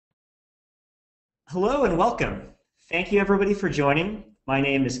Hello and welcome. Thank you everybody for joining. My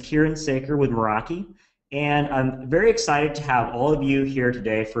name is Kieran Saker with Meraki, and I'm very excited to have all of you here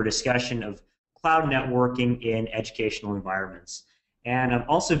today for a discussion of cloud networking in educational environments. And I'm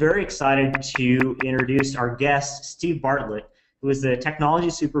also very excited to introduce our guest, Steve Bartlett, who is the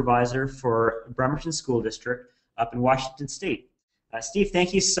technology supervisor for Bremerton School District up in Washington State. Steve,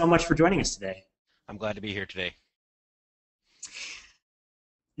 thank you so much for joining us today. I'm glad to be here today.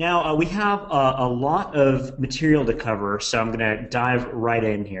 Now, we have a lot of material to cover, so I'm going to dive right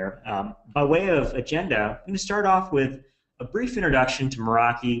in here. By way of agenda, I'm going to start off with a brief introduction to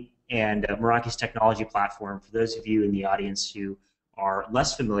Meraki and Meraki's technology platform for those of you in the audience who are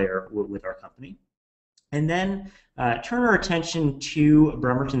less familiar with our company. And then turn our attention to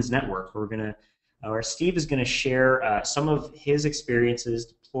Bremerton's network. Steve is going to share some of his experiences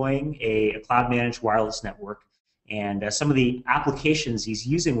deploying a cloud-managed wireless network and some of the applications he's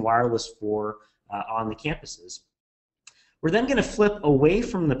using wireless for on the campuses. We're then going to flip away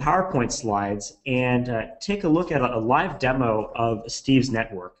from the PowerPoint slides and take a look at a live demo of Steve's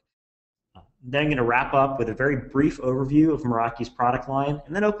network. Then I'm going to wrap up with a very brief overview of Meraki's product line,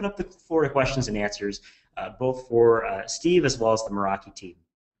 and then open up the floor to questions and answers, both for Steve as well as the Meraki team.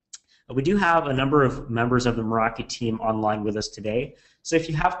 We do have a number of members of the Meraki team online with us today, so if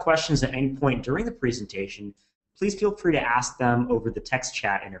you have questions at any point during the presentation, please feel free to ask them over the text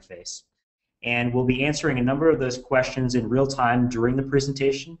chat interface. And we'll be answering a number of those questions in real time during the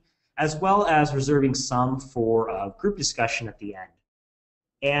presentation, as well as reserving some for a group discussion at the end.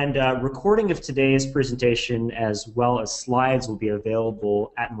 And recording of today's presentation, as well as slides, will be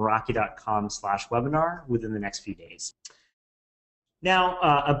available at meraki.com/webinar within the next few days. Now,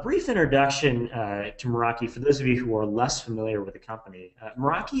 a brief introduction to Meraki for those of you who are less familiar with the company.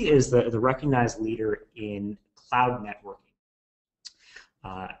 Meraki is the recognized leader in cloud networking.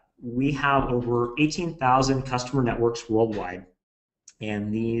 We have over 18,000 customer networks worldwide,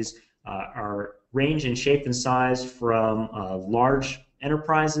 and these range in shape and size from large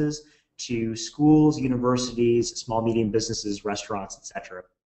enterprises to schools, universities, small, medium businesses, restaurants, etc.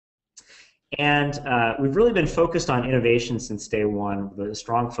 And we've really been focused on innovation since day one, with a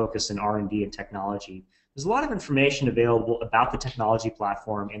strong focus in R&D and technology. There's a lot of information available about the technology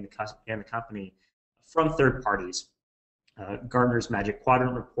platform and the company from third parties. Gartner's Magic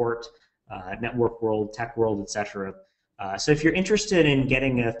Quadrant report, Network World, Tech World, etc. So if you're interested in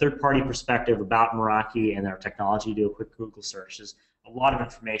getting a third-party perspective about Meraki and their technology, do a quick Google search. There's a lot of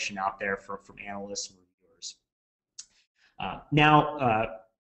information out there from analysts and reviewers.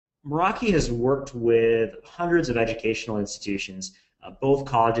 Meraki has worked with hundreds of educational institutions, both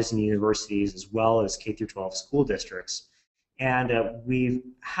colleges and universities, as well as K-12 school districts. And we've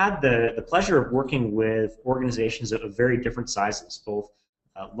had the pleasure of working with organizations of very different sizes, both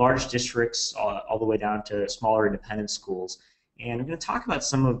large districts all the way down to smaller independent schools. And I'm going to talk about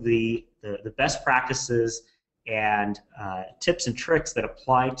some of the best practices and tips and tricks that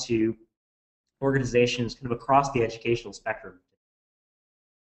apply to organizations kind of across the educational spectrum.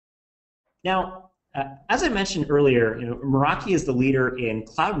 Now, as I mentioned earlier, Meraki is the leader in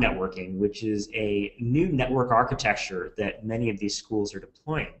cloud networking, which is a new network architecture that many of these schools are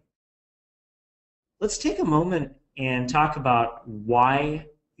deploying. Let's take a moment and talk about why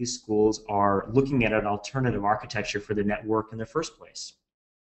these schools are looking at an alternative architecture for the network in the first place.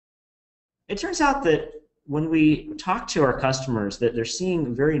 It turns out that when we talk to our customers, that they're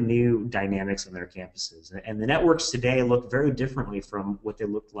seeing very new dynamics on their campuses, and the networks today look very differently from what they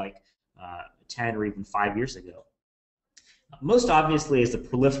looked like 10 or even 5 years ago. Most obviously is the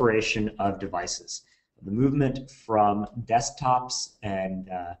proliferation of devices, the movement from desktops and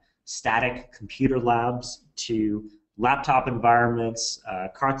static computer labs to laptop environments,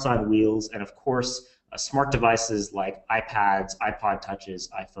 carts on wheels, and of course smart devices like iPads, iPod touches,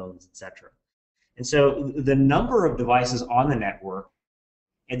 iPhones, etc. And so the number of devices on the network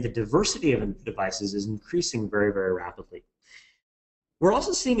and the diversity of devices is increasing very, very rapidly. We're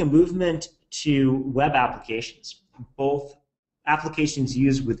also seeing a movement to web applications, both applications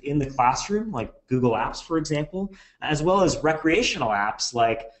used within the classroom, like Google Apps, for example, as well as recreational apps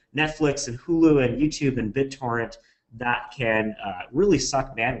like Netflix and Hulu and YouTube and BitTorrent that can really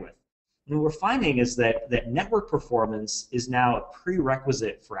suck bandwidth. And what we're finding is that network performance is now a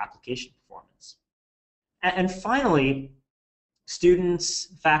prerequisite for application performance. And finally, students,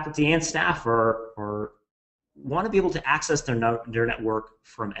 faculty, and staff want to be able to access their network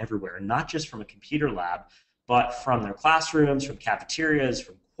from everywhere, not just from a computer lab, but from their classrooms, from cafeterias,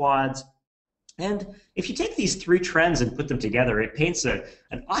 from quads. And if you take these three trends and put them together, it paints an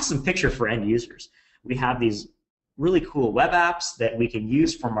awesome picture for end users. We have these really cool web apps that we can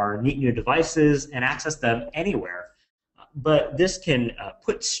use from our neat new devices and access them anywhere. But this can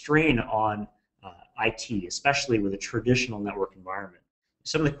put strain on IT, especially with a traditional network environment.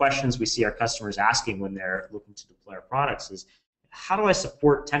 Some of the questions we see our customers asking when they're looking to deploy our products is, how do I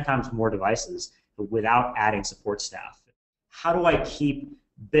support 10 times more devices without adding support staff? How do I keep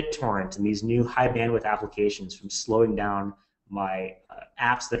BitTorrent and these new high bandwidth applications from slowing down my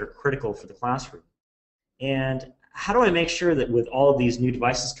apps that are critical for the classroom? And how do I make sure that with all of these new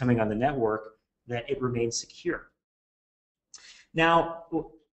devices coming on the network that it remains secure? Now,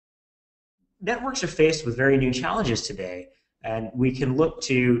 networks are faced with very new challenges today, and we can look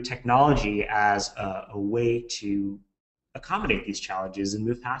to technology as a way to accommodate these challenges and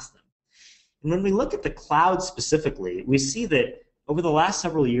move past them. And when we look at the cloud specifically, we see that over the last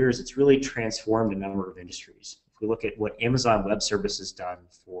several years, it's really transformed a number of industries. If we look at what Amazon Web Services has done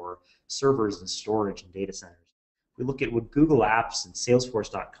for servers and storage and data centers, we look at what Google Apps and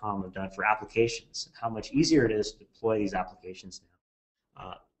Salesforce.com have done for applications and how much easier it is to deploy these applications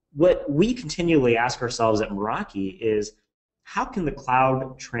now. What we continually ask ourselves at Meraki is, how can the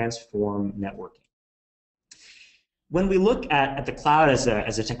cloud transform networking? When we look at the cloud as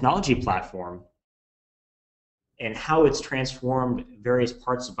a technology platform and how it's transformed various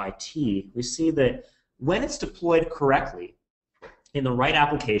parts of IT, we see that when it's deployed correctly in the right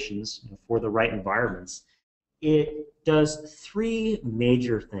applications for the right environments, it does three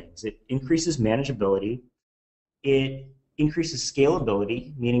major things. It increases manageability, it increases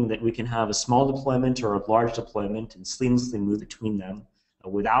scalability, meaning that we can have a small deployment or a large deployment and seamlessly move between them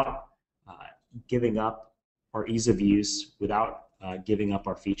without giving up our ease of use, without giving up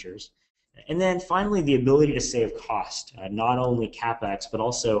our features. And then finally, the ability to save cost, not only CapEx, but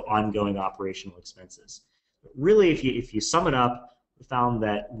also ongoing operational expenses. Really, if you sum it up, we found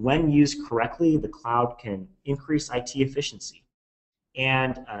that when used correctly, the cloud can increase IT efficiency.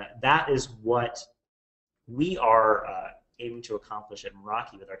 And that is what we are aiming to accomplish at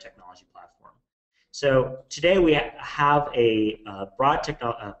Meraki with our technology platform. So today we have a broad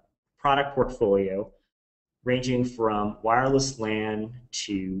product portfolio ranging from wireless LAN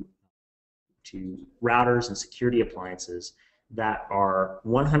to routers and security appliances that are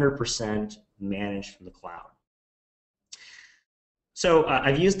 100% managed from the cloud. So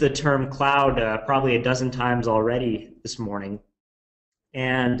I've used the term cloud probably a dozen times already this morning,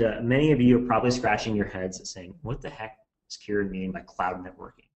 and many of you are probably scratching your heads saying, what the heck does Kieran mean by cloud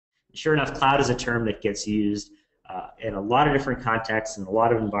networking? Sure enough, cloud is a term that gets used in a lot of different contexts and a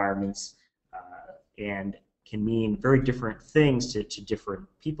lot of environments, and can mean very different things to different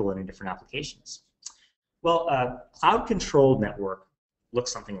people and in different applications. Well, a cloud-controlled network looks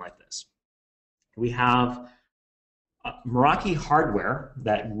something like this. We have Meraki hardware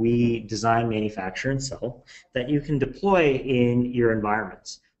that we design, manufacture, and sell that you can deploy in your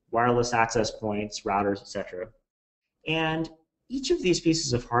environments, wireless access points, routers, etc. And each of these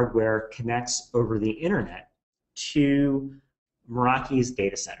pieces of hardware connects over the internet to Meraki's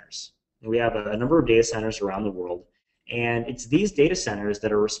data centers. We have a number of data centers around the world, and it's these data centers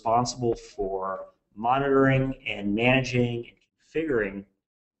that are responsible for monitoring and managing and configuring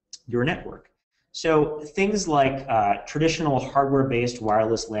your network. So things like traditional hardware-based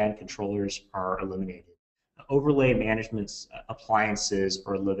wireless LAN controllers are eliminated. Overlay management appliances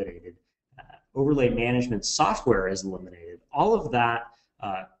are eliminated. Overlay management software is eliminated. All of that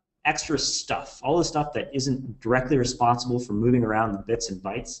extra stuff, all the stuff that isn't directly responsible for moving around the bits and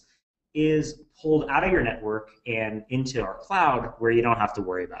bytes, is pulled out of your network and into our cloud where you don't have to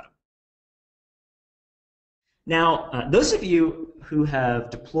worry about it. Now, those of you who have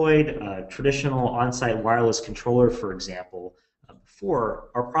deployed a traditional on-site wireless controller, for example,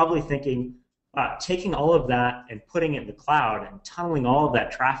 before, are probably thinking, taking all of that and putting it in the cloud and tunneling all of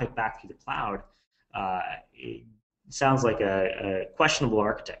that traffic back through the cloud, it sounds like a questionable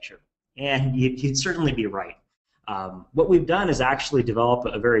architecture. And you'd certainly be right. What we've done is actually develop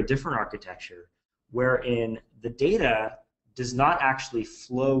a very different architecture wherein the data does not actually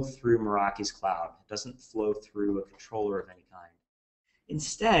flow through Meraki's cloud. It doesn't flow through a controller of any kind.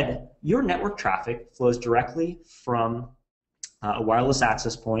 Instead, your network traffic flows directly from a wireless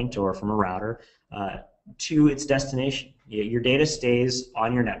access point or from a router to its destination. Your data stays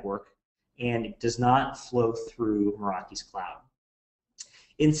on your network and it does not flow through Meraki's cloud.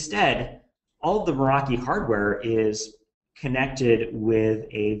 Instead, all of the Meraki hardware is connected with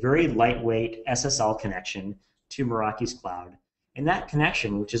a very lightweight SSL connection to Meraki's cloud. And that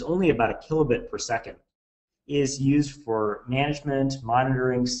connection, which is only about a kilobit per second, is used for management,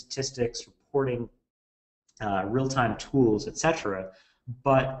 monitoring, statistics, reporting, real-time tools, etc.,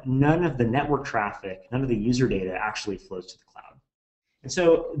 but none of the network traffic, none of the user data actually flows to the cloud. And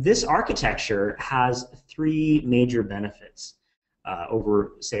so this architecture has three major benefits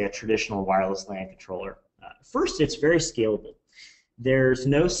over, say, a traditional wireless LAN controller. First, it's very scalable. There's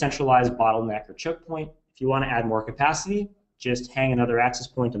no centralized bottleneck or choke point. If you want to add more capacity, just hang another access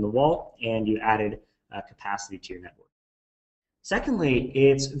point on the wall, and you added capacity to your network. Secondly,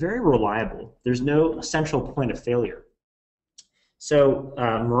 it's very reliable. There's no central point of failure. So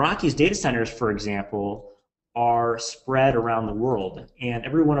Meraki's data centers, for example, are spread around the world, and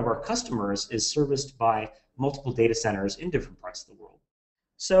every one of our customers is serviced by multiple data centers in different parts of the world.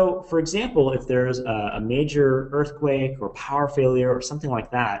 So, for example, if there's a major earthquake or power failure or something like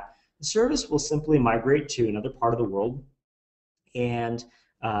that, the service will simply migrate to another part of the world, and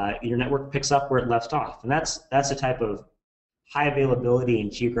your network picks up where it left off. And that's a type of high availability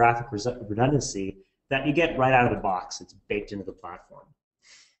and geographic redundancy that you get right out of the box. It's baked into the platform.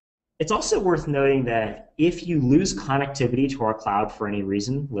 It's also worth noting that if you lose connectivity to our cloud for any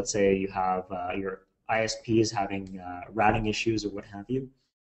reason, let's say you have your ISP is having routing issues or what have you,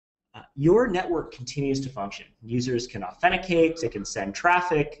 your network continues to function. Users can authenticate, they can send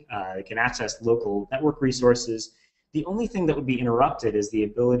traffic, they can access local network resources. The only thing that would be interrupted is the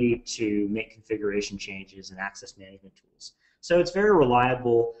ability to make configuration changes and access management tools. So it's very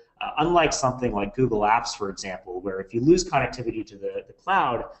reliable, unlike something like Google Apps, for example, where if you lose connectivity to the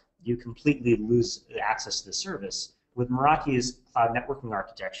cloud, you completely lose access to the service. With Meraki's cloud networking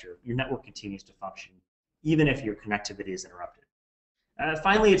architecture, your network continues to function, even if your connectivity is interrupted.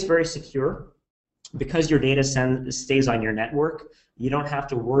 Finally, it's very secure. Because your data stays on your network, you don't have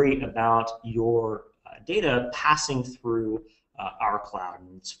to worry about your data passing through our cloud,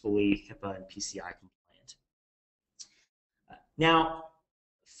 and it's fully HIPAA and PCI compliant. Now,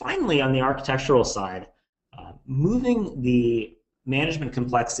 finally, on the architectural side, moving the management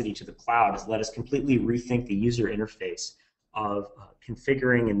complexity to the cloud has let us completely rethink the user interface of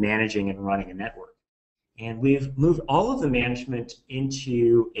configuring and managing and running a network. And we've moved all of the management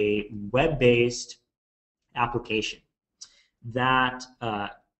into a web-based application that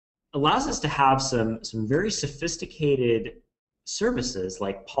allows us to have some very sophisticated services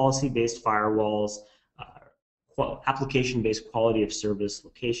like policy-based firewalls, application-based quality of service,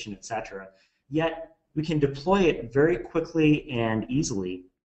 location, etc. Yet we can deploy it very quickly and easily,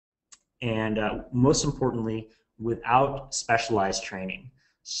 and most importantly, without specialized training.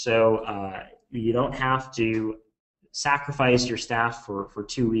 So you don't have to sacrifice your staff for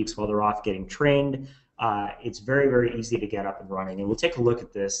 2 weeks while they're off getting trained. It's very, very easy to get up and running. And we'll take a look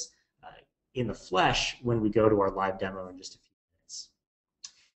at this in the flesh when we go to our live demo in just a few minutes.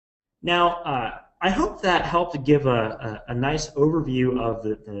 Now, I hope that helped to give a nice overview of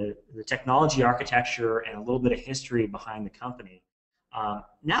the technology architecture and a little bit of history behind the company.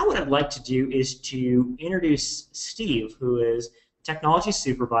 Now what I'd like to do is to introduce Steve, who is technology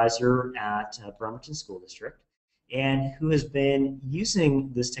supervisor at Bremerton School District, and who has been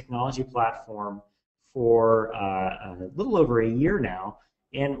using this technology platform for a little over a year now.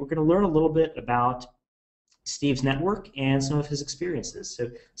 And we're going to learn a little bit about Steve's network and some of his experiences. So,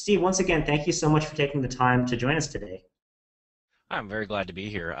 Steve, once again, thank you so much for taking the time to join us today. I'm very glad to be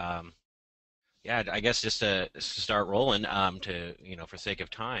here. Yeah, I guess just to start rolling, for sake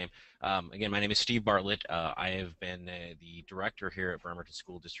of time. Again, my name is Steve Bartlett. I have been the director here at Bremerton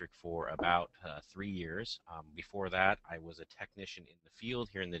School District for about 3 years. Before that, I was a technician in the field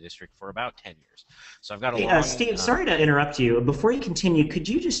here in the district for about 10 years. So I've got a long. Steve, sorry to interrupt you. Before you continue, could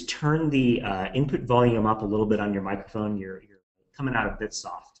you just turn the input volume up a little bit on your microphone? You're coming out a bit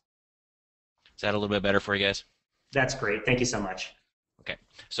soft. Is that a little bit better for you guys? That's great. Thank you so much. Okay,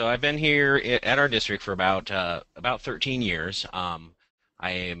 so I've been here at our district for about 13 years. I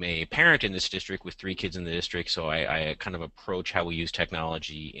am a parent in this district with 3 kids in the district, so I kind of approach how we use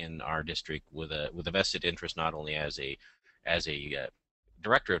technology in our district with a vested interest, not only as a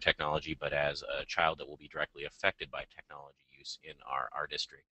director of technology, but as a child that will be directly affected by technology use in our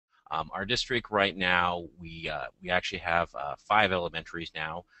district. Our district right now, we actually have 5 elementaries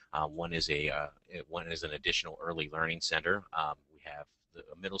now. One is an additional early learning center. We have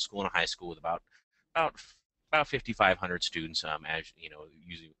a middle school and a high school with about 5,500 students. As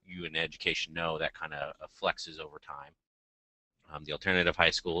you in education know, that kind of flexes over time. The alternative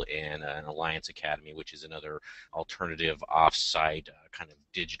high school and an Alliance Academy, which is another alternative off-site kind of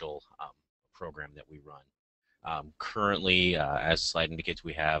digital program that we run. Currently, as the slide indicates,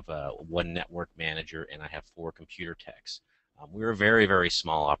 we have 1 network manager and I have 4 computer techs. We're a very, very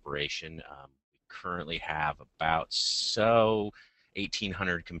small operation. We currently have about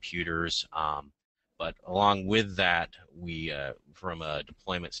 1,800 computers, But along with that, from a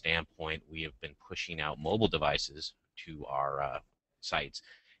deployment standpoint, we have been pushing out mobile devices to our sites,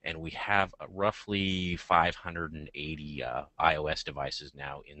 and we have roughly 580 iOS devices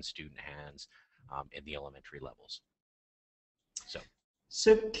now in student hands in the elementary levels. So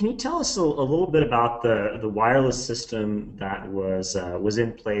So, can you tell us a little bit about the wireless system that was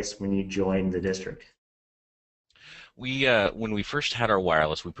in place when you joined the district? when we first had our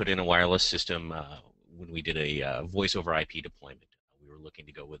wireless, we put in a wireless system when we did a voice over IP deployment. We were looking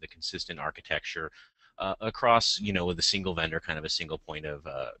to go with a consistent architecture across, with a single vendor, kind of a single point of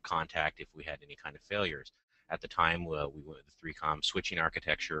contact if we had any kind of failures. At the time, we went with the 3Com switching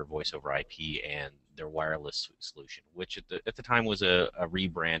architecture, voice over IP, and their wireless solution, which at the time was a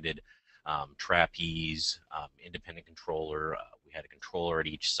rebranded trapeze independent controller. We had a controller at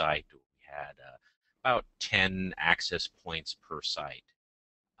each site. We had about 10 access points per site.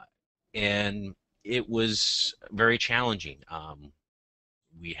 And it was very challenging.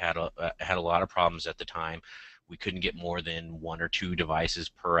 We had a lot of problems at the time. We couldn't get more than one or two devices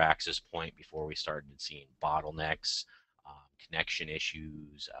per access point before we started seeing bottlenecks, connection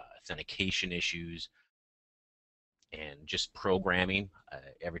issues, authentication issues, and just programming.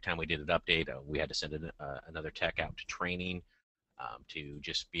 Every time we did an update, we had to send another tech out to training to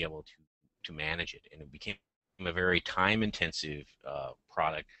just be able to manage it, and it became a very time-intensive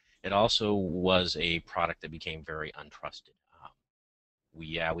product. It also was a product that became very untrusted.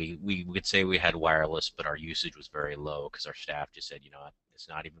 We would say we had wireless, but our usage was very low because our staff just said, it's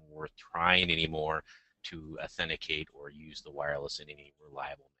not even worth trying anymore to authenticate or use the wireless in any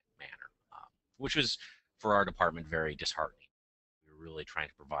reliable manner, which was for our department very disheartening. We were really trying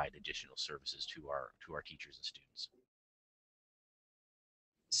to provide additional services to our teachers and students.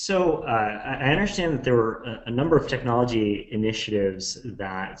 So, I understand that there were a number of technology initiatives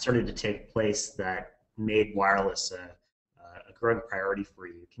that started to take place that made wireless a growing priority for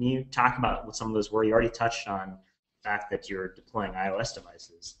you. Can you talk about what some of those were? You already touched on the fact that you're deploying iOS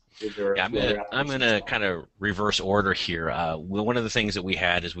devices. There are a Yeah, few other I'm applications as gonna well. kind of reverse order here. One of the things that we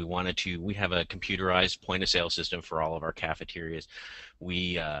had is we have a computerized point of sale system for all of our cafeterias.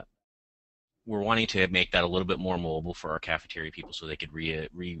 We we're wanting to make that a little bit more mobile for our cafeteria people so they could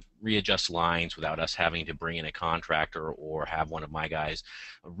readjust lines without us having to bring in a contractor or have one of my guys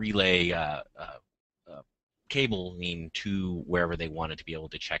relay cabling to wherever they wanted to be able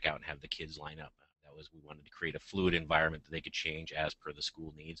to check out and have the kids line up. That was, we wanted to create a fluid environment that they could change as per the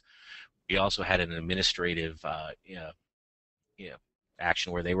school needs. We also had an administrative you know,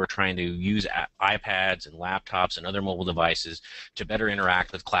 action where they were trying to use iPads and laptops and other mobile devices to better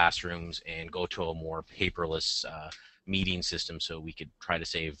interact with classrooms and go to a more paperless meeting system so we could try to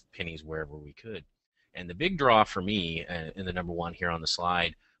save pennies wherever we could. And the big draw for me, and the number one here on the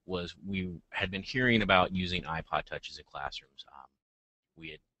slide, was we had been hearing about using iPod touches in classrooms. We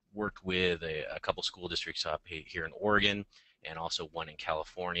had worked with a couple school districts up here in Oregon and also one in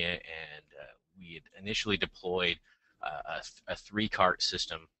California, and we had initially deployed a three-cart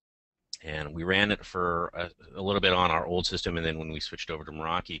system, and we ran it for a little bit on our old system, and then when we switched over to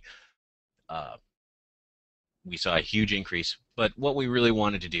Meraki, uh, we saw a huge increase. But what we really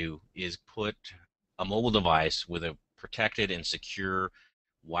wanted to do is put a mobile device with a protected and secure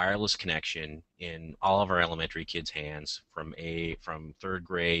wireless connection in all of our elementary kids' hands from third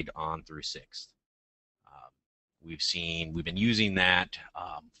grade on through sixth. We've been using that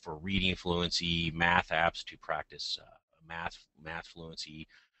for reading fluency, math apps to practice math fluency,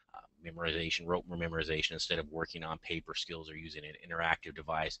 memorization, rote memorization instead of working on paper skills or using an interactive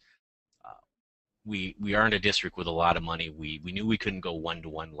device. Uh, we aren't a district with a lot of money. We knew we couldn't go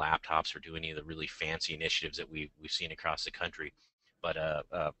one-to-one laptops or do any of the really fancy initiatives that we've seen across the country, but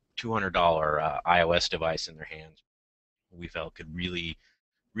a $200 iOS device in their hands, we felt could really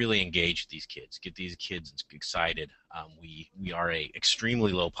engage these kids, get these kids excited. We are a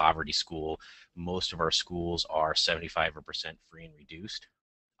extremely low poverty school. Most of our schools are 75% free and reduced.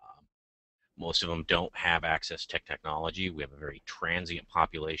 Um, Most of them don't have access to technology. We have a very transient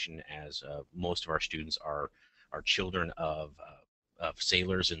population, as most of our students are children of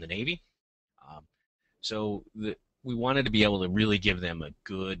sailors in the Navy. Um, so we wanted to be able to really give them a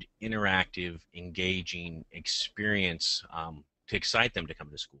good, interactive, engaging experience to excite them to come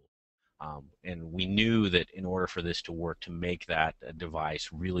to school. And we knew that in order for this to work, to make that device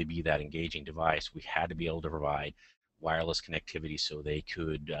really be that engaging device, we had to be able to provide wireless connectivity so they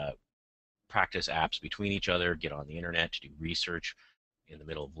could practice apps between each other, get on the internet to do research in the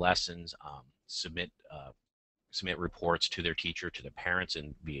middle of lessons, submit reports to their teacher, to their parents,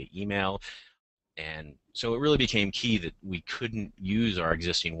 and via email. And so it really became key that we couldn't use our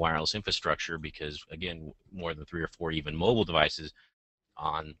existing wireless infrastructure because, again, more than 3 or 4 even mobile devices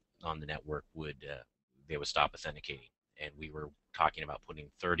on the network they would stop authenticating. And we were talking about putting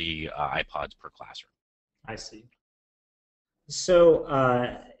 30 iPods per classroom. I see. So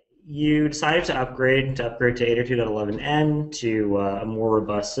you decided to upgrade to 802.11n to a more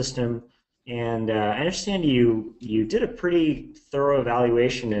robust system, and I understand you did a pretty thorough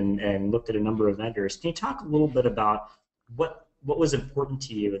evaluation and looked at a number of vendors. Can you talk a little bit about what was important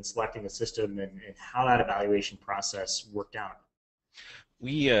to you in selecting the system and how that evaluation process worked out?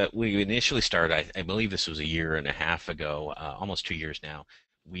 We initially started, I believe this was a year and a half ago, almost 2 years now.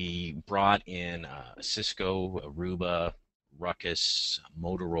 We brought in Cisco, Aruba, Ruckus,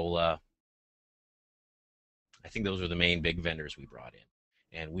 Motorola. I think those were the main big vendors we brought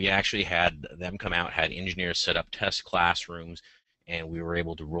in. And we actually had them come out, had engineers set up test classrooms, and we were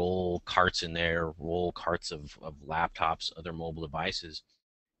able to roll carts in there, roll carts of laptops, other mobile devices.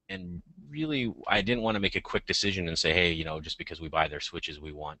 And really, I didn't want to make a quick decision and say, hey, just because we buy their switches,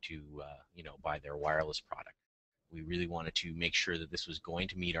 we want to, buy their wireless product. We really wanted to make sure that this was going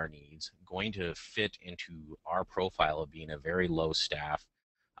to meet our needs, going to fit into our profile of being a very low staff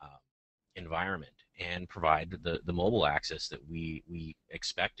uh, environment, and provide the mobile access that we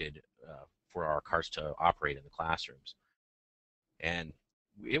expected for our carts to operate in the classrooms. And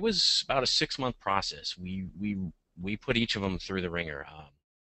it was about a 6 month process. We put each of them through the ringer.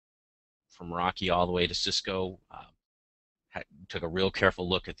 From Rocky all the way to Cisco. Took a real careful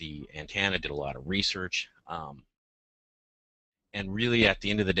look at the antenna, did a lot of research, and really at the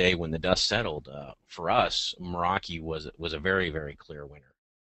end of the day, when the dust settled, for us, Meraki was a very, very clear winner.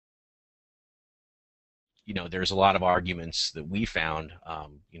 There's a lot of arguments that we found,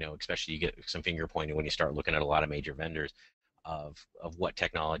 especially you get some finger pointing when you start looking at a lot of major vendors of what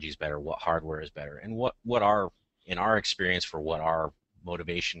technology is better, what hardware is better, and what in our experience, for what our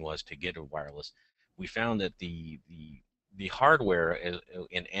motivation was to get a wireless, we found that the hardware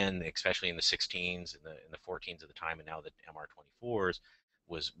in N, especially in the 16s and the 14s at the time, and now the MR24s,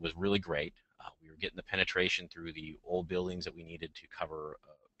 was really great. We were getting the penetration through the old buildings that we needed to cover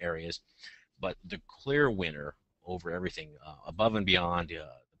areas, but the clear winner over everything, above and beyond the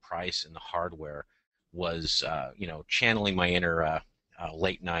price and the hardware, was channeling my inner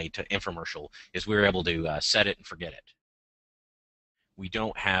late night infomercial, is we were able to set it and forget it. We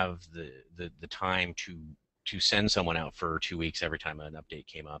don't have the time to send someone out for 2 weeks every time an update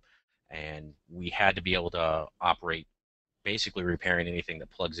came up, and we had to be able to operate basically repairing anything that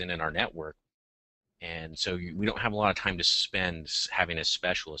plugs in our network. And so we don't have a lot of time to spend having a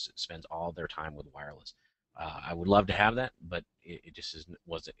specialist that spends all their time with wireless. I would love to have that, but it just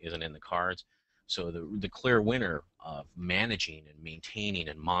isn't in the cards. So the clear winner of managing and maintaining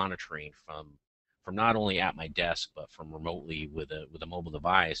and monitoring from not only at my desk but from remotely with a mobile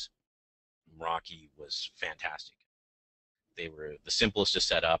device, Rocky was fantastic. They were the simplest to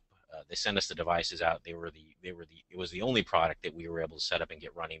set up. They sent us the devices out. It was the only product that we were able to set up and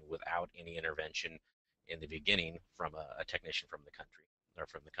get running without any intervention in the beginning from a technician from the country or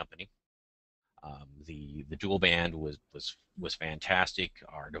from the company. The dual band was fantastic.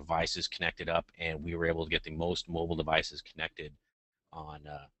 Our devices connected up, and we were able to get the most mobile devices connected on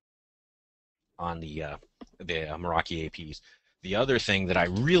the Meraki APs. The other thing that I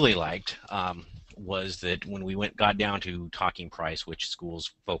really liked was that when we got down to talking price, which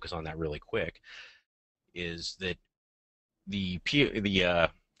schools focus on that really quick, is that the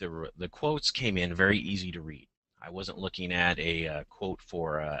quotes came in very easy to read. I wasn't looking at a quote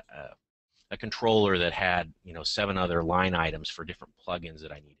for a controller that had 7 other line items for different plugins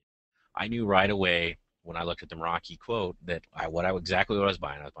that I needed. I knew right away when I looked at the Meraki quote that exactly what I was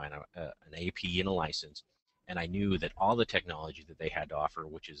buying. I was buying an AP and a license, and I knew that all the technology that they had to offer,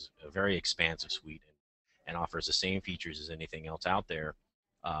 which is a very expansive suite and offers the same features as anything else out there,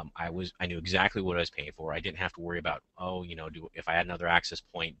 I knew exactly what I was paying for. I didn't have to worry about, if I had another access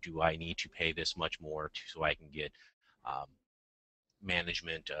point, do I need to pay this much more so I can get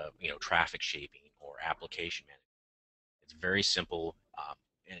management of traffic shaping or application management. It's very simple,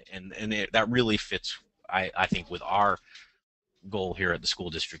 that really fits, I think, with our goal here at the school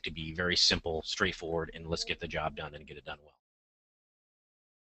district, to be very simple, straightforward, and let's get the job done and get it done well.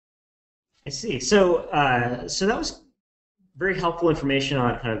 I see. So that was very helpful information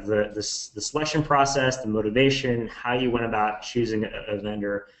on kind of the selection process, the motivation, how you went about choosing a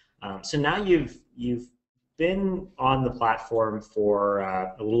vendor. So now you've been on the platform for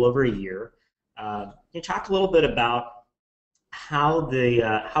a little over a year. Can you talk a little bit about how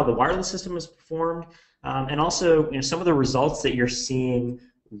the wireless system has performed, and also some of the results that you're seeing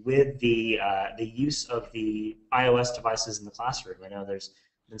with the use of the iOS devices in the classroom. I know there's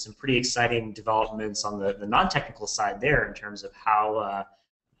been some pretty exciting developments on the non-technical side there in terms of how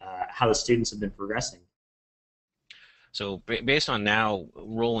the students have been progressing. So based on now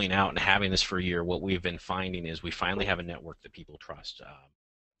rolling out and having this for a year, what we've been finding is we finally have a network that people trust.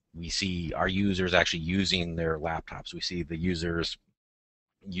 We see our users actually using their laptops. We see the users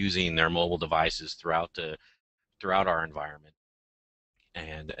using their mobile devices throughout our environment,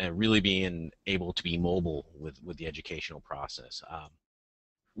 and really being able to be mobile with the educational process.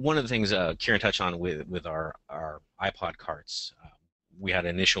 One of the things Kieran touched on with our iPod carts, we had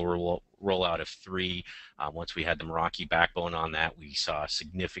an initial rollout of 3. Once we had the Meraki backbone on that, we saw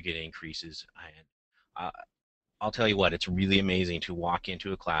significant increases. And I'll tell you what, it's really amazing to walk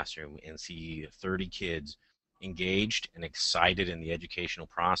into a classroom and see 30 kids engaged and excited in the educational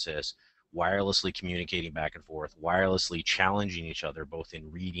process, wirelessly communicating back and forth, wirelessly challenging each other both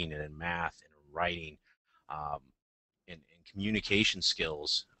in reading and in math and in writing, and communication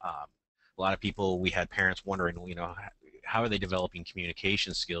skills. A lot of people, we had parents wondering, how are they developing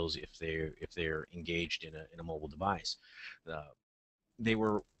communication skills if they're engaged in a mobile device?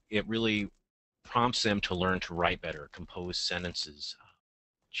 It really prompts them to learn to write better, compose sentences,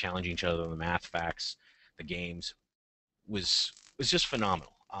 challenging each other on the math facts, the games was just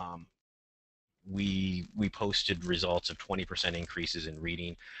phenomenal. We posted results of 20% increases in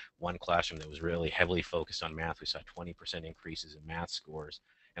reading. One classroom that was really heavily focused on math, we saw 20% increases in math scores.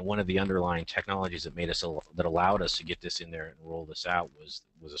 And one of the underlying technologies that allowed us to get this in there and roll this out was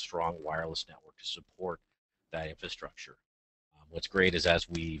a strong wireless network to support that infrastructure. What's great is as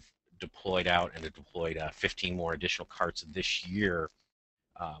we've deployed out and deployed 15 more additional carts this year,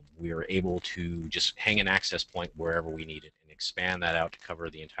 we are able to just hang an access point wherever we need it and expand that out to cover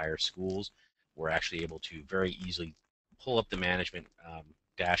the entire schools. We're actually able to very easily pull up the management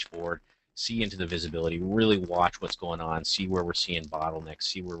dashboard, see into the visibility, really watch what's going on, see where we're seeing bottlenecks,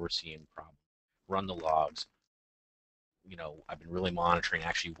 see where we're seeing problems, run the logs. I've been really monitoring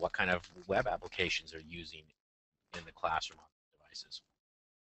actually what kind of web applications they're using in the classroom on the devices.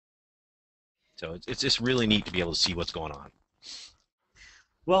 So it's just really neat to be able to see what's going on.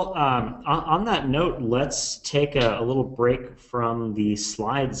 Well, on that note, let's take a little break from the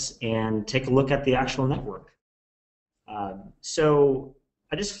slides and take a look at the actual network. So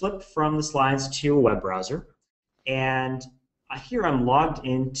I just flipped from the slides to a web browser, and here I'm logged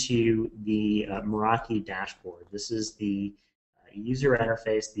into the Meraki dashboard. This is the user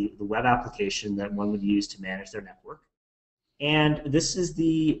interface, the web application that one would use to manage their network. And this is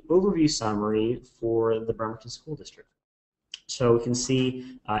the overview summary for the Bremerton School District. So we can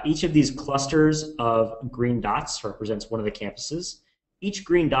see each of these clusters of green dots represents one of the campuses. Each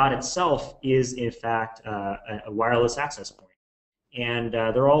green dot itself is, in fact, a wireless access point. And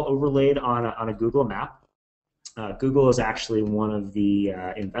they're all overlaid on a Google map. Google is actually one of the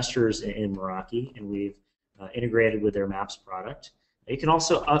investors in Meraki, and we've integrated with their Maps product. You can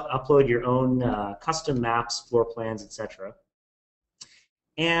also upload your own custom maps, floor plans, etc.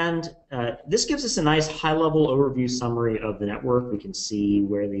 And this gives us a nice high-level overview summary of the network. We can see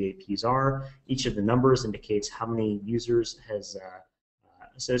where the APs are. Each of the numbers indicates how many users has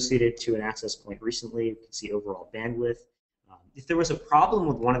associated to an access point recently. We can see overall bandwidth. If there was a problem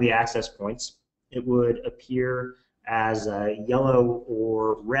with one of the access points, it would appear as yellow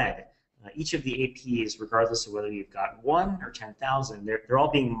or red. Each of the APs, regardless of whether you've got 1 or 10,000, they're all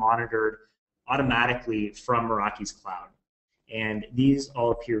being monitored automatically from Meraki's cloud. And these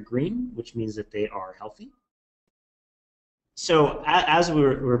all appear green, which means that they are healthy. So as we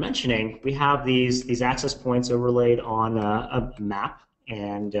were mentioning, we have these access points overlaid on a map,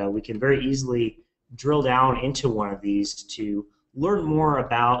 and we can very easily drill down into one of these to learn more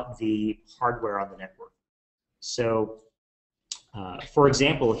about the hardware on the network. So for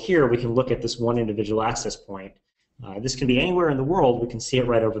example, here we can look at this one individual access point. This can be anywhere in the world. We can see it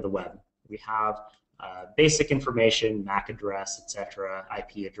right over the web. We have basic information, MAC address, etc.,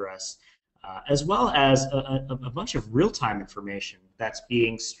 IP address, as well as a bunch of real-time information that's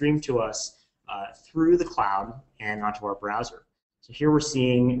being streamed to us through the cloud and onto our browser. So here we're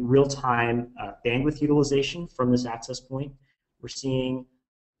seeing real-time bandwidth utilization from this access point. We're seeing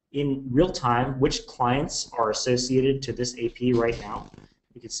in real time which clients are associated to this AP right now.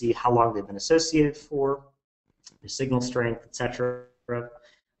 You can see how long they've been associated for, the signal strength, etc.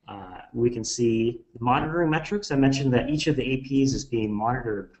 We can see the monitoring metrics. I mentioned that each of the APs is being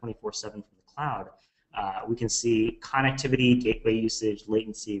monitored 24/7 from the cloud. We can see connectivity, gateway usage,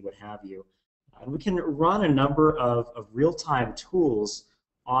 latency, what have you. We can run a number of real-time tools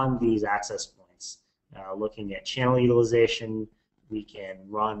on these access points, looking at channel utilization, We can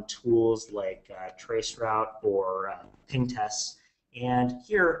run tools like traceroute or ping tests. And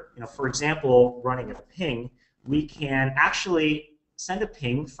here, for example, running a ping, we can actually send a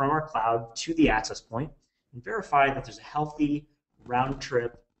ping from our cloud to the access point and verify that there's a healthy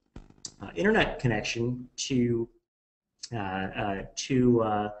round-trip internet connection to the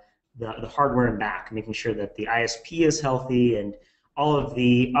hardware and back, making sure that the ISP is healthy and all of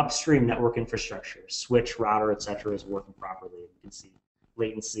the upstream network infrastructure, switch, router, etc., is working properly. You can see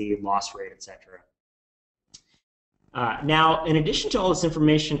latency, loss rate, etc. Now, in addition to all this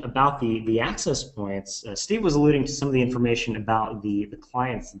information about the access points, Steve was alluding to some of the information about the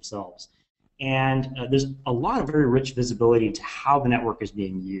clients themselves. And there's a lot of very rich visibility to how the network is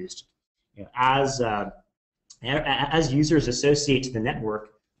being used. As users associate to the network,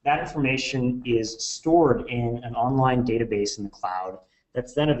 that information is stored in an online database in the cloud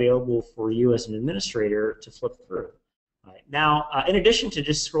that's then available for you as an administrator to flip through. Now, in addition to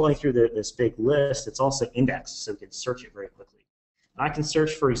just scrolling through this big list, it's also indexed, so we can search it very quickly. I can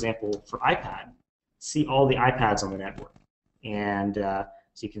search, for example, for iPad, see all the iPads on the network. And so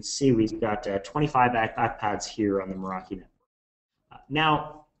you can see we've got 25 iPads here on the Meraki network.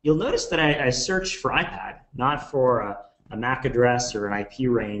 Now, you'll notice that I searched for iPad, not for a MAC address or an IP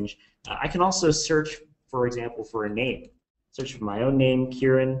range. I can also search, for example, for a name. Search for my own name,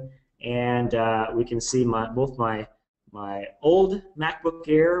 Kieran, and we can see both my old MacBook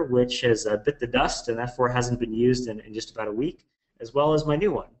Air, which has bit the dust and therefore hasn't been used in just about a week, as well as my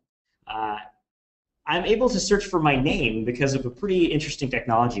new one. I'm able to search for my name because of a pretty interesting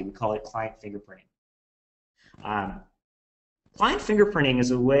technology. We call it client fingerprinting. Client fingerprinting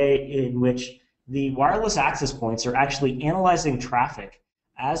is a way in which the wireless access points are actually analyzing traffic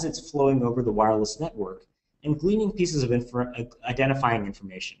as it's flowing over the wireless network and gleaning pieces of identifying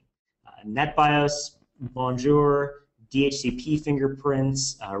information. NetBIOS, Bonjour, DHCP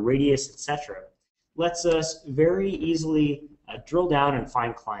fingerprints, radius, etc. lets us very easily drill down and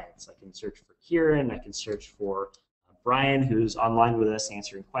find clients. I can search for Kieran, I can search for Brian, who's online with us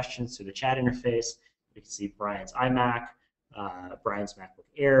answering questions through the chat interface. We can see Brian's iMac, Brian's MacBook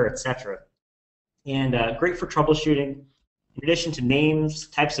Air, etc. And great for troubleshooting. In addition to names,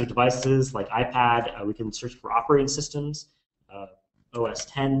 types of devices like iPad, we can search for operating systems, OS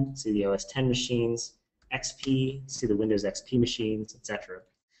 10, see the OS 10 machines, XP, see the Windows XP machines, etc.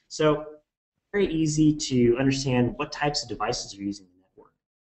 So very easy to understand what types of devices are using the network.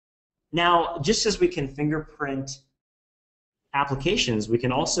 Now, just as we can fingerprint applications, we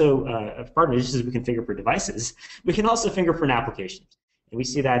can also, just as we can fingerprint devices, we can also fingerprint applications. And we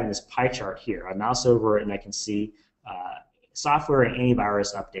see that in this pie chart here. I mouse over it and I can see software and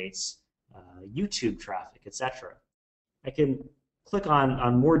antivirus updates, YouTube traffic, etc. I can click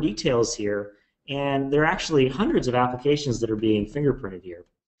on more details here, and there are actually hundreds of applications that are being fingerprinted here.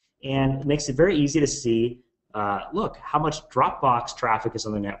 And it makes it very easy to see, look, how much Dropbox traffic is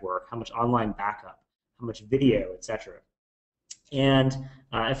on the network, how much online backup, how much video, etc. And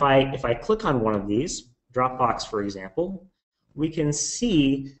if I click on one of these, Dropbox, for example, we can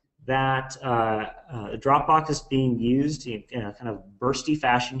see that Dropbox is being used in a kind of bursty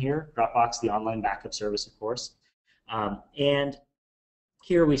fashion here. Dropbox, the online backup service, of course. And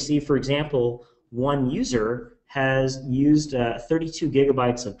here we see, for example, one user has used 32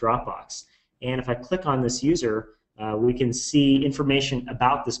 gigabytes of Dropbox. And if I click on this user, we can see information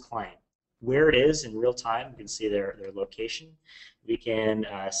about this client, where it is in real time. We can see their location. We can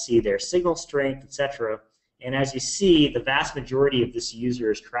see their signal strength, etc. And as you see, the vast majority of this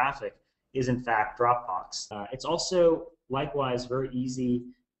user's traffic is in fact Dropbox. It's also likewise very easy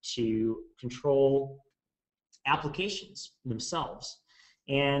to control applications themselves.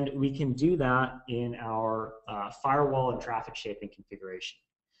 And we can do that in our firewall and traffic shaping configuration.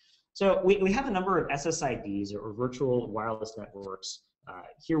 So we have a number of SSIDs, or virtual wireless networks.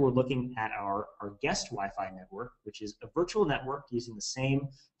 Here we're looking at our guest Wi-Fi network, which is a virtual network using the same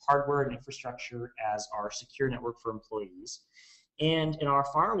hardware and infrastructure as our secure network for employees. And in our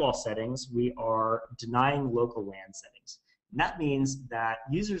firewall settings, we are denying local LAN settings. And that means that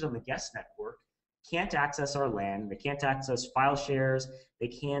users on the guest network can't access our LAN, they can't access file shares, they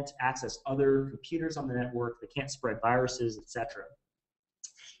can't access other computers on the network, they can't spread viruses, etc.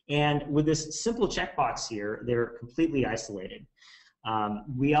 And with this simple checkbox here, they're completely isolated.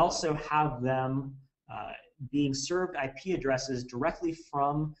 We also have them being served IP addresses directly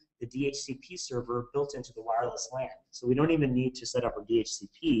from the DHCP server built into the wireless LAN. So we don't even need to set up our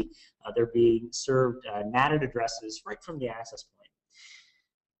DHCP. They're being served NATed addresses right from the access point.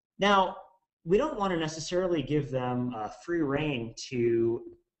 Now, we don't want to necessarily give them free reign to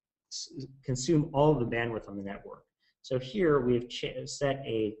consume all of the bandwidth on the network. So here we've set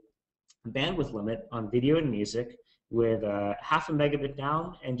a bandwidth limit on video and music with half a megabit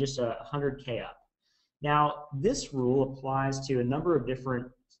down and just 100K up. Now, this rule applies to a number of different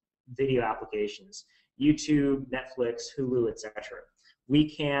video applications, YouTube, Netflix, Hulu, etc.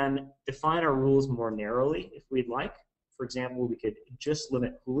 We can define our rules more narrowly if we'd like. For example, we could just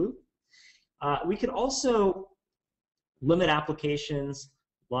limit Hulu. We could also limit applications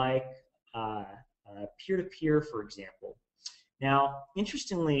like peer-to-peer, for example. Now,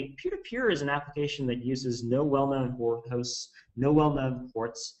 interestingly, peer-to-peer is an application that uses no well-known hosts, no well-known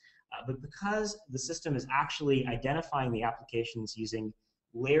ports, but because the system is actually identifying the applications using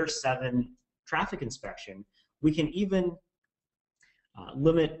layer 7 traffic inspection, we can even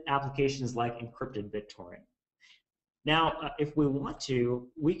limit applications like encrypted BitTorrent. Now, if we want to,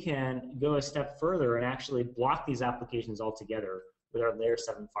 we can go a step further and actually block these applications altogether with our layer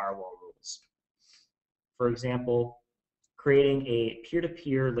 7 firewall rules. For example, creating a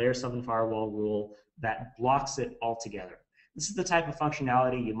peer-to-peer layer 7 firewall rule that blocks it altogether. This is the type of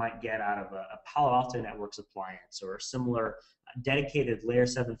functionality you might get out of a Palo Alto Networks appliance or a similar dedicated layer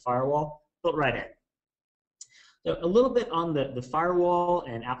 7 firewall built right in. So a little bit on the firewall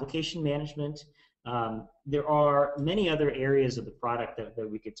and application management. There are many other areas of the product that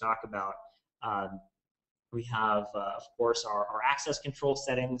we could talk about. We have, of course, our access control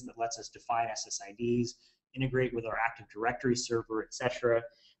settings that lets us define SSIDs, integrate with our Active Directory server, etc.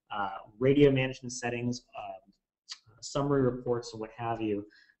 Radio management settings, summary reports, and what have you.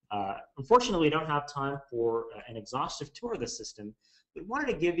 Unfortunately, we don't have time for an exhaustive tour of the system. We wanted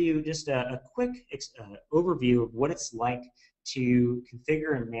to give you just a quick overview of what it's like to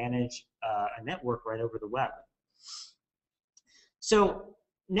configure and manage a network right over the web. So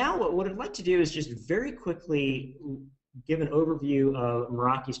now what I'd like to do is just very quickly give an overview of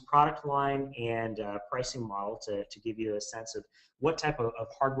Meraki's product line and pricing model to give you a sense of what type of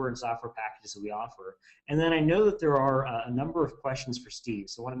hardware and software packages that we offer. And then I know that there are a number of questions for Steve,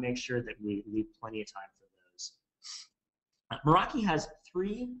 so I want to make sure that we leave plenty of time for those. Meraki has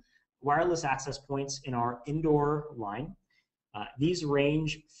 3 wireless access points in our indoor line. These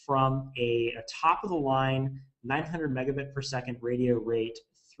range from a top-of-the-line 900 megabit per second radio rate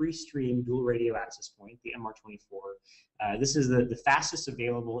 3-stream dual radio access point, the MR24. This is the fastest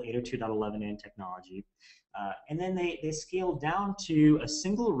available 802.11n technology. And then they scale down to a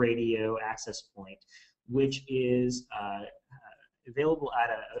single radio access point, which is available at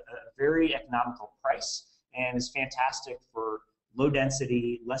a very economical price and is fantastic for low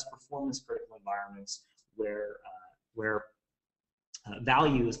density, less performance critical environments where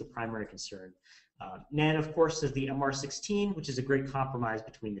value is the primary concern. And of course, there's the MR16, which is a great compromise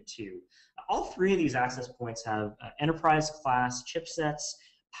between the two. All 3 of these access points have enterprise-class chipsets,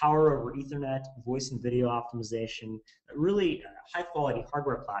 power over Ethernet, voice and video optimization, really high-quality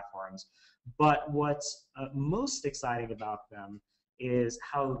hardware platforms. But what's most exciting about them is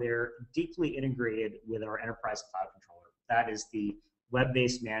how they're deeply integrated with our enterprise cloud controller. That is the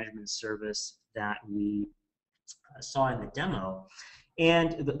web-based management service that we saw in the demo.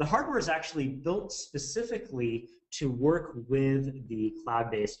 And the hardware is actually built specifically to work with the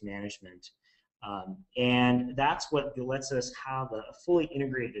cloud-based management. And that's what lets us have a fully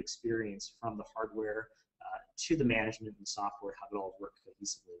integrated experience from the hardware to the management and software, how it all works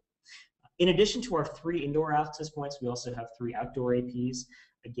cohesively. In addition to our 3 indoor access points, we also have 3 outdoor APs.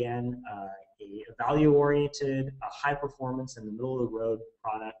 Again, a value-oriented, high-performance, in the middle-of-the-road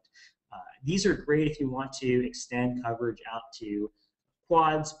product. These are great if you want to extend coverage out to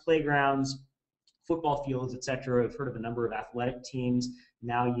quads, playgrounds, football fields, etc. I've heard of a number of athletic teams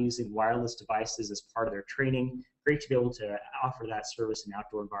now using wireless devices as part of their training. Great to be able to offer that service in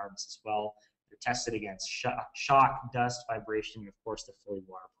outdoor environments as well. They're tested against shock, dust, vibration, and of course they're fully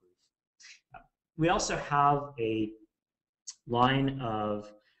waterproof. We also have a line of,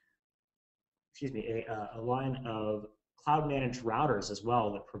 a line of cloud-managed routers as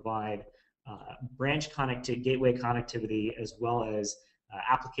well that provide branch connectivity, gateway connectivity, as well as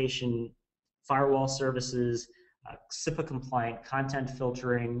application firewall services, CIPA-compliant content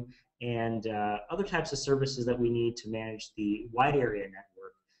filtering, and other types of services that we need to manage the wide area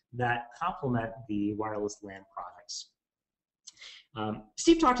network that complement the wireless LAN products.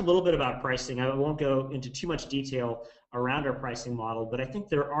 Steve talked a little bit about pricing. I won't go into too much detail around our pricing model, but I think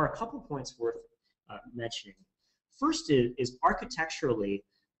there are a couple points worth mentioning. First is architecturally,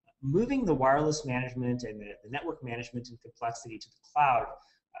 moving the wireless management and the network management and complexity to the cloud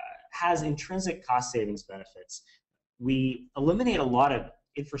has intrinsic cost savings benefits. We eliminate a lot of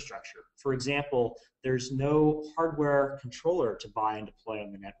infrastructure. For example, there's no hardware controller to buy and deploy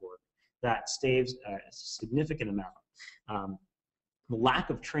on the network. That saves a significant amount. The lack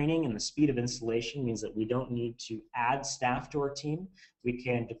of training and the speed of installation means that we don't need to add staff to our team. We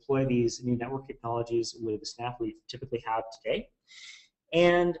can deploy these new network technologies with the staff we typically have today.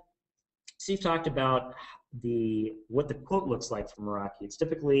 And Steve talked about what the quote looks like for Meraki. It's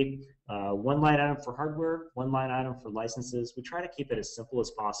typically one line item for hardware, one line item for licenses. We try to keep it as simple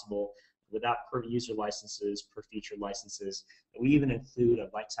as possible without per user licenses, per feature licenses. We even include a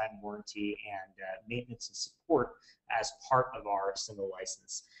lifetime warranty and maintenance and support as part of our single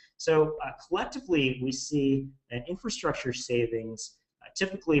license. So collectively, we see an infrastructure savings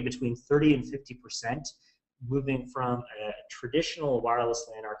typically between 30 and 50%, moving from a traditional wireless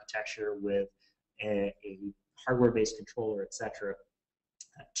LAN architecture with a hardware-based controller, et cetera,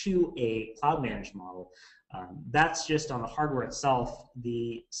 to a cloud-managed model. That's just on the hardware itself.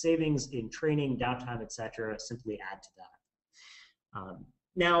 The savings in training, downtime, et cetera, simply add to that.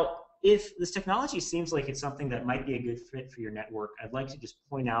 Now, if this technology seems like it's something that might be a good fit for your network, I'd like to just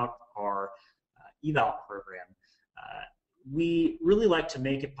point out our eval program. We really like to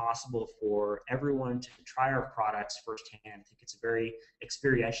make it possible for everyone to try our products firsthand. I think it's a very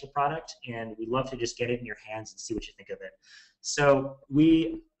experiential product, and we love to just get it in your hands and see what you think of it. So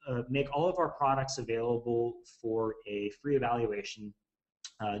we make all of our products available for a free evaluation,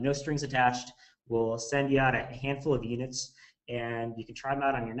 no strings attached. We'll send you out a handful of units, and you can try them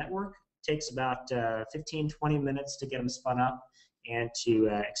out on your network. It takes about 15, 20 minutes to get them spun up and to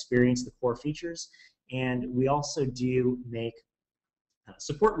experience the core features. And we also do make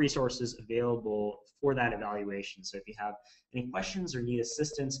support resources available for that evaluation. So if you have any questions or need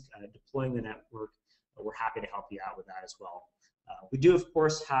assistance deploying the network, we're happy to help you out with that as well. We do, of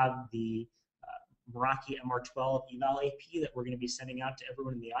course, have the Meraki MR12 eval AP that we're going to be sending out to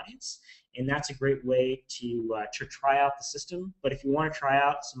everyone in the audience, and that's a great way to try out the system. But if you want to try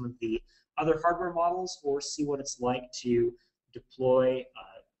out some of the other hardware models or see what it's like to deploy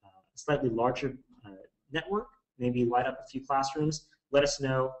a slightly larger network, maybe light up a few classrooms, let us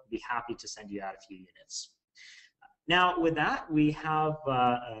know. We'd be happy to send you out a few units. Now, with that, we have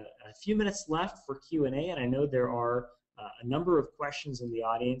a few minutes left for Q&A, and I know there are a number of questions in the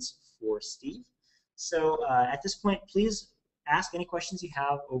audience for Steve. So at this point, please ask any questions you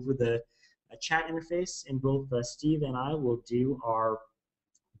have over the chat interface, and both Steve and I will do our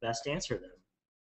best to answer them.